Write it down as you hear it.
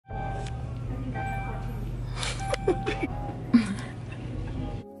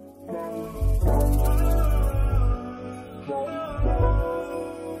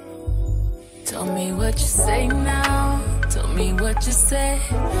Tell me what you say now. Tell me what you said.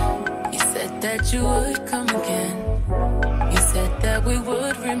 You said that you would come again. You said that we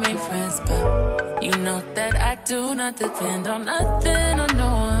would remain friends, but you know that I do not depend on nothing or no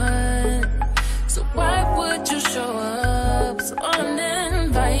one. So why would you show up so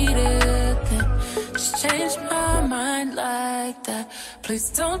uninvited? Then just change my mind like that. Please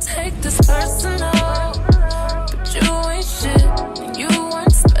don't take this personal, but you ain't shit and you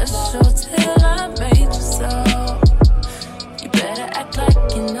weren't special till I made you so. You better act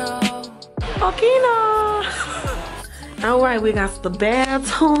like you know. Okina. Alright, we got the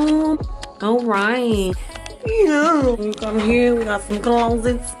bathroom. Alright. Yeah. We come here, we got some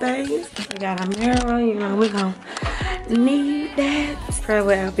closet space. We got a mirror, you know, we gonna need that.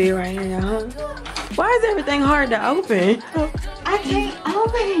 Probably outfit right here, huh? Why is everything hard to open? I can't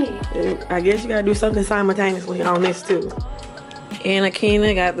open it. I guess you gotta do something simultaneously on this too. And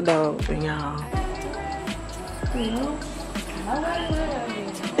Akina got the dog for y'all.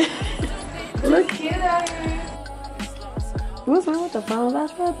 Look cute out here. What's wrong with the phone?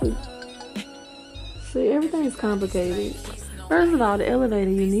 That's right. See, everything's complicated. First of all, the elevator,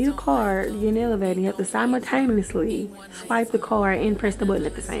 you need a card to get in the elevator. You have to simultaneously swipe the card and press the button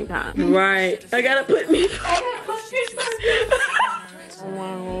at the same time. Right. I gotta put me.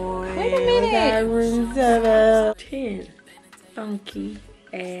 Wait a minute. 10 funky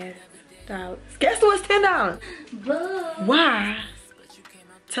ass dollars. Guess what's $10? Why?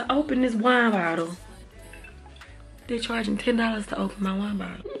 To open this wine bottle. They're charging $10 to open my wine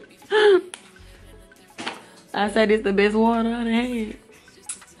bottle. I said it's the best water I done had.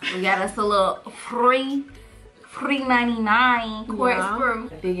 We got us a little free 99 corkscrew.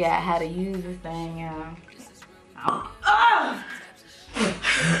 Figure out how to use this thing, y'all. I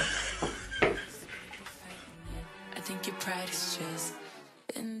think your pride is just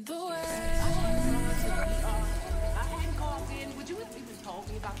in the way. Would you have even told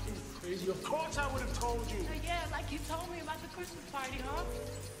me about this? Crazy, of course I would have told you. Yeah, like you told me about the Christmas party, huh?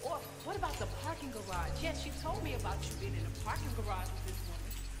 Or what about the parking garage? Yes, you told me about you being in a parking garage with this woman.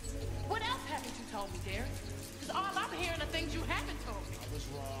 What else haven't you told me, Derek? Because all I'm hearing are things you haven't told me. I was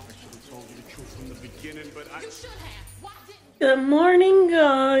wrong. I should have told you the truth from the beginning, but I... You should have. Why didn't you? Good morning,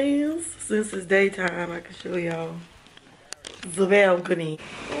 guys. Since it's daytime, I can show y'all the balcony.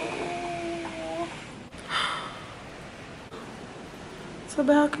 It's a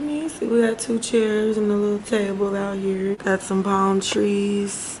balcony. See, we got 2 chairs and a little table out here. Got some palm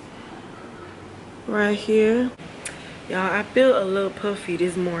trees right here. Y'all, I feel a little puffy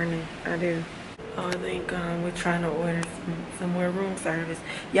this morning. I do. Oh, I think we're trying to order some more room service.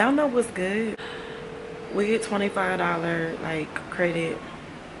 Y'all know what's good? We get $25 like credit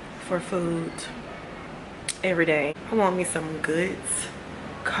for food every day. I want me some goods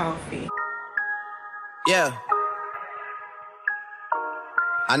coffee. Yeah.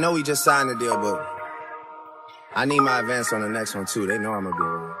 I know we just signed the deal, but I need my advance on the next one too. They know I'm gonna be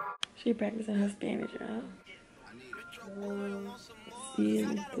around. She practicing her Spanish, y'all.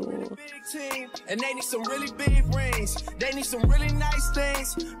 And they need some really big rings. They need some really nice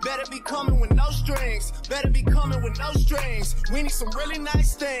things. Better be coming with no strings. Better be coming with no strings. We need some really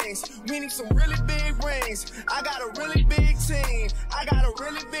nice things. We need some really big rings. I got a really big team. I got a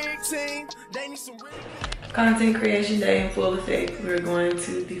really big team. They need some really big... Content creation day in full effect. We're going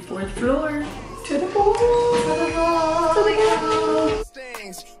to the 4th floor. To the pool.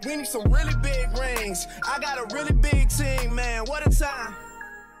 Things. We need some really big rings. I got a really big team, man. What a time.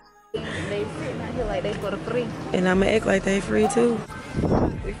 They free, not here like they for the free. And I'ma act like they free too.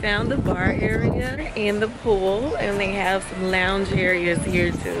 We found the bar area and the pool, and they have some lounge areas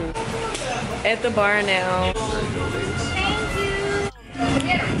here too. At the bar now. Thank you.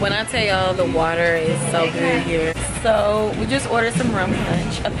 When I tell y'all the water is so good here. So we just ordered some rum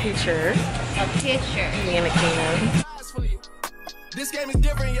punch, a pitcher. A picture. Me and Akina. This game is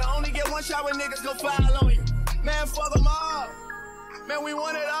different. You only get one shot when niggas go foul on you. Man, fuck them all. Man, we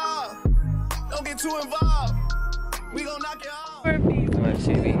want it all. Don't get too involved. We gon' knock it off.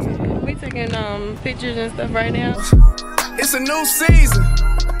 We taking pictures and stuff right now. It's a new season,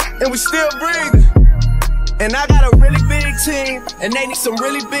 and we still breathing. And I got a really big team, and they need some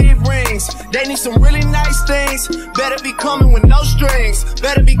really big rings. They need some really nice things. Better be coming with no strings.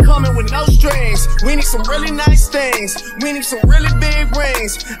 Better be coming with no strings. We need some really nice things. We need some really big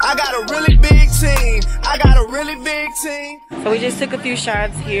rings. I got a really big team. I got a really big team. So we just took a few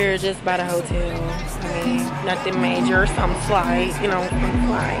shots here just by the hotel. I mean, nothing major, some slight, you know, some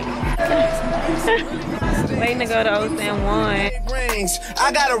slight. Waiting to go to Old San Juan.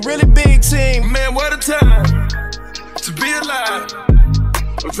 I got a really big team. Man, what a time to be alive.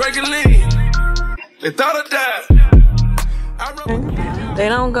 I'm drinking lean. They thought I died. They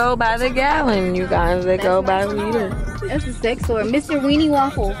don't go by the gallon, you guys. They go by liter. That's a sex store. Mr. Weenie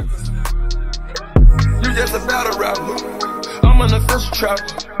Waffle. You just a battle rapper. I'm an official trapper.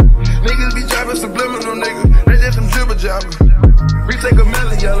 Niggas be driving subliminal, nigga. They just some jibber jabber. We take a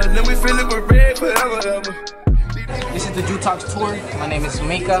melon yellow, then we fill it with red forever, ever. This is the Detox Tour. My name is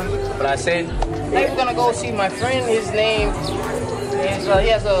Mika. But I said, hey, we're gonna go see my friend. His name is, he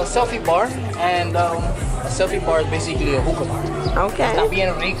has a selfie bar. And a selfie bar is basically a hookah bar. Okay. Está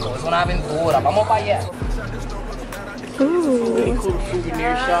bien rico. Es una aventura. Vamos para allá. Ooh. Really cool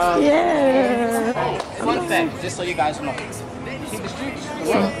souvenir shop. Yeah. Fun fact, just so you guys know. See the streets?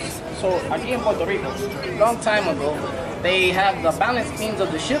 So, aquí in Puerto Rico, a long time ago, they have the balance beams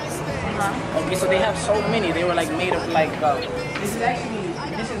of the ship. Okay, so they have so many. They were like made of like, this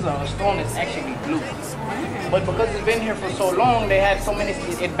is a stone that's actually blue. But because it's been here for so long, they had so many,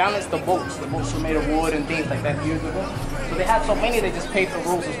 it balanced the boats. The boats were made of wood and things like that years ago. So they had so many, they just paid the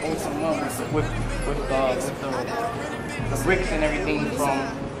rules of Old San Juan with the bricks and everything from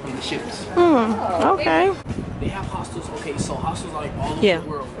the ships. Okay. They have hostels, okay, so hostels are like all over the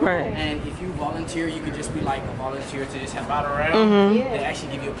world. Right. And if you volunteer, you could just be like a volunteer to just help out around. They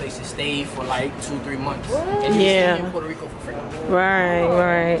actually give you a place to stay for like 2-3 months. And you stay in Puerto Rico for free.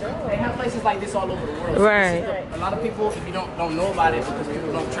 Right. They have places like this all over the world. Right. So a lot of people, if you don't know about it, because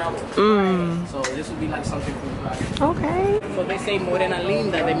people don't travel. So this would be like something cool. Okay. So they say morena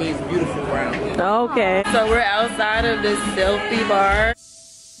linda, that means beautiful brown. Okay. So we're outside of this selfie bar.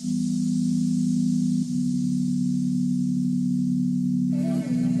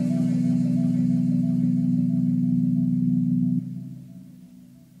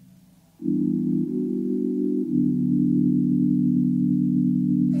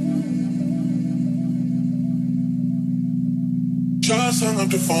 Just hung up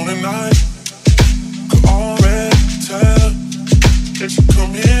the phone at night. Could already tell that you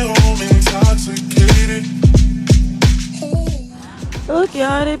come here home intoxicated. Look,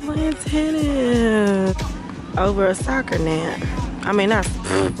 y'all, they playing tennis over a soccer net. I mean, not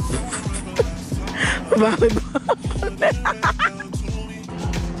volleyball.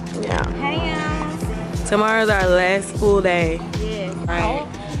 Yeah. Hey, Tomorrow's our last full day. yeah. Right.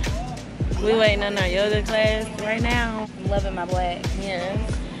 We waiting on our yoga class right now. I'm loving my black. Yeah.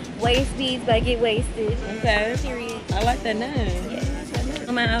 Waist beads, but I get wasted. Okay. Period. I like that name.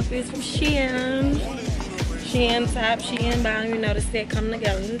 Yeah. My outfits from Shein. Shein top, Shein bottom. You know the set coming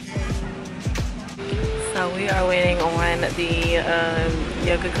together. So we are waiting on the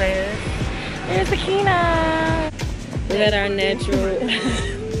yoga class. There's Akina. We got our natural.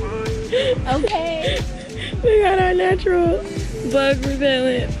 Okay. We got our natural bug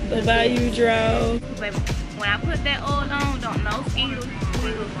repellent, the Bayou Draw. But when I put that oil on, don't no mosquitoes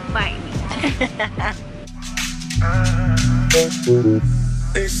will bite me.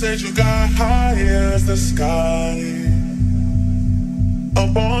 They said you got high as the sky.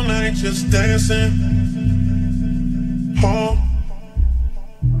 Up all night just dancing. Oh,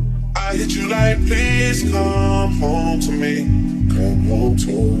 I hit you like, please come home to me. Come home to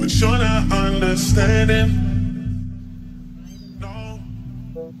me. But you're not understanding. No.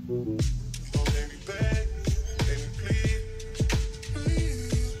 Oh, baby, beg, baby, please,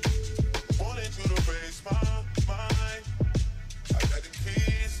 please. Wanted you to raise my mind. I got the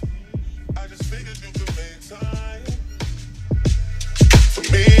keys. I just figured you could make time for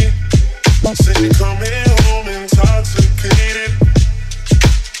me. Said you come here home intoxicated.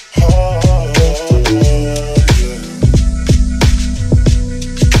 Oh, yeah.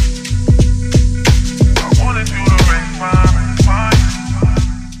 I wanted you to raise my mind.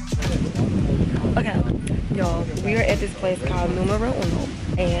 Okay, y'all, we are at this place called Numero Uno,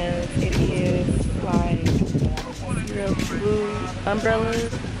 and it is like real blue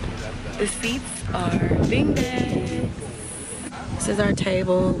umbrellas. The seats are beanbags. This is our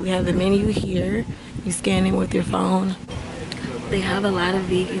table. We have the menu here. You scan it with your phone. They have a lot of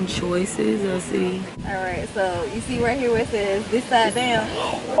vegan choices. Let's see. All right, so you see right here where it says this side down.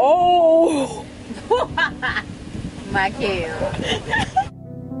 Oh! Mykel.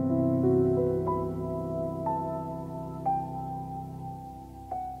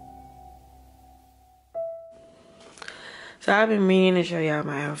 So I've been meaning to show y'all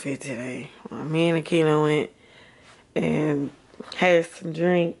my outfit today. Me and Akina went and had some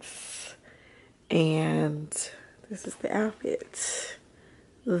drinks, and this is the outfit.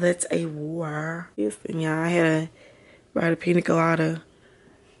 That's a war. Yes, and y'all, I had brought a pina colada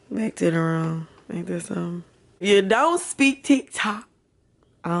Back to the room. Ain't there something? You don't speak TikTok.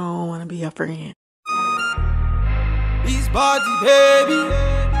 I don't want to be your friend. His body, baby.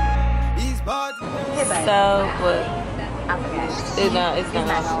 His body. So, what? I forgot. It's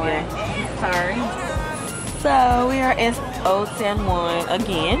not off. Yeah. Sorry. So, we are in Old San Juan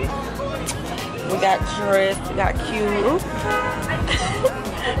again. We got dressed. We got cute.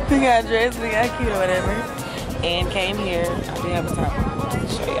 We got dressed. We got cute or whatever. And came here. I do have a top to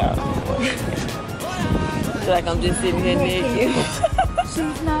show y'all. I feel like I'm just sitting here naked.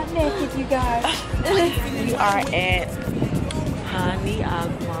 She's not naked, you guys. We are at Honey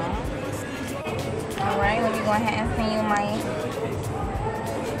Agua. Alright, let me go ahead and send you my...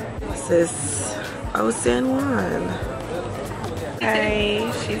 This is Old San Juan.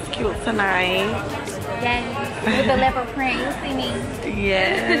 Hey, she's cute tonight. Yes, with the leopard print, you see me.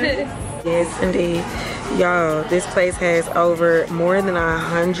 Yes. Yes, indeed. Y'all, this place has over more than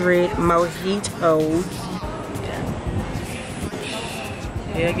 100 mojitos.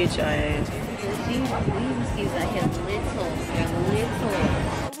 Yeah, get your ass. These excuse are his little.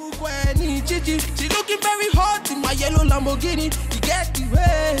 She looking very hot in my yellow Lamborghini. You get the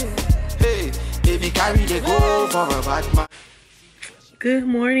way. Hey, baby, carry the go for a bad man. Good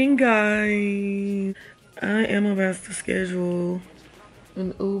morning, guys. I am about to schedule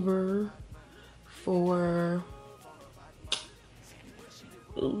an Uber for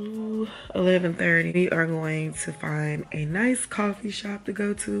 11:30. We are going to find a nice coffee shop to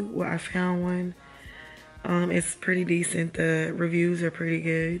go to. Well, I found one. It's pretty decent. The reviews are pretty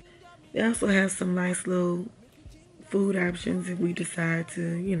good. They also have some nice little food options if we decide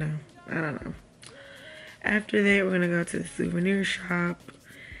to, you know, I don't know. After that, we're gonna go to the souvenir shop.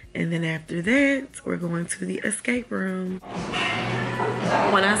 And then after that, we're going to the escape room.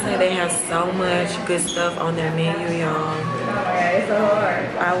 When I say they have so much good stuff on their menu, y'all, It's so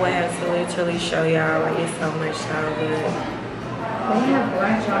hard. I would have to literally show y'all, like, it's so much so good. They have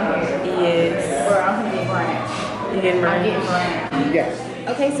brunch on here. Yes. Or I'm gonna get brunch. You getting I'm brunch? getting brunch. Yes.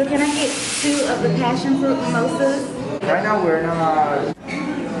 Okay, so can I get 2 of the passion fruit mimosas? Right now we're not.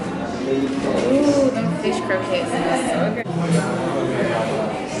 Ooh, them fish croquettes are so good.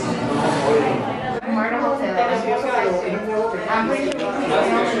 Murder Hotel. I'm pretty sure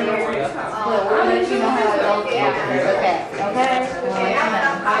we'll let you know how it goes after. Okay?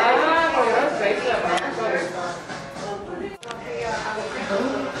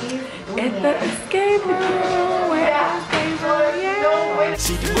 At the escape room.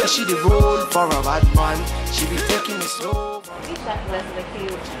 See the way she did roll for a bad man. She be taking it slow. These shot glasses are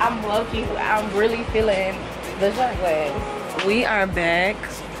cute. I'm low-key, I'm really feeling the shot glass. We are back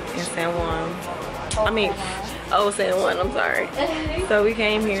in San Juan. Old San Juan, I'm sorry. So we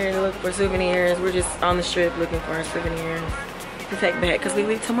came here to look for souvenirs. We're just on the strip looking for our souvenirs to take back because we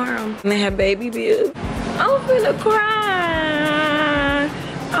leave tomorrow. And they have baby bibs. I'm finna cry.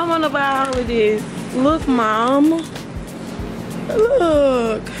 I wanna buy all of this. Look, Mom.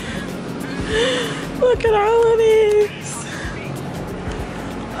 Look. Look at all of this.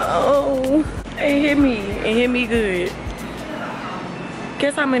 Oh, it hit me. It hit me good.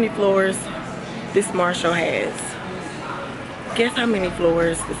 Guess how many floors this Marshall has? Guess how many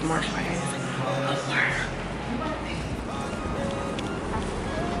floors this Marshall has? 4. I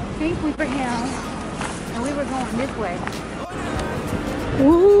think we were here, and we were going this way.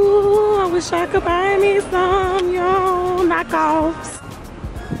 Ooh, I wish I could buy me some, yo, knockoffs.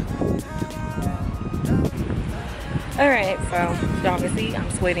 All right, so y'all can see I'm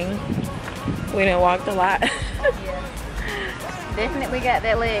sweating. We done walked a lot. Definitely got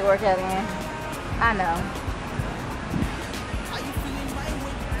that leg workout in. I know.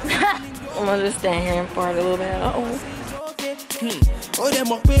 I'm gonna just stand here and fart a little bit. Oh,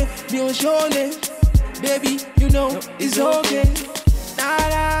 them up me on shoulder. Baby, you know it's okay.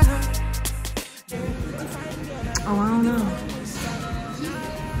 Oh, I don't know.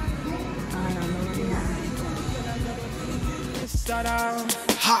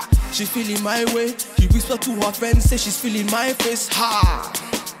 Ha, she feeling my way. She whisper to her friends, say she's feeling my face. Ha,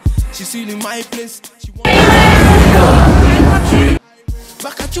 she's feeling my place. She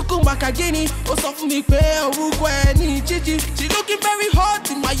back again. Oh, something me pay. She looking very hot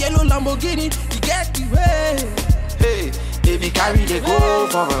in my yellow Lamborghini. You get the way. Hey, baby, carry the go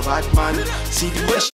for a bad man. See the way.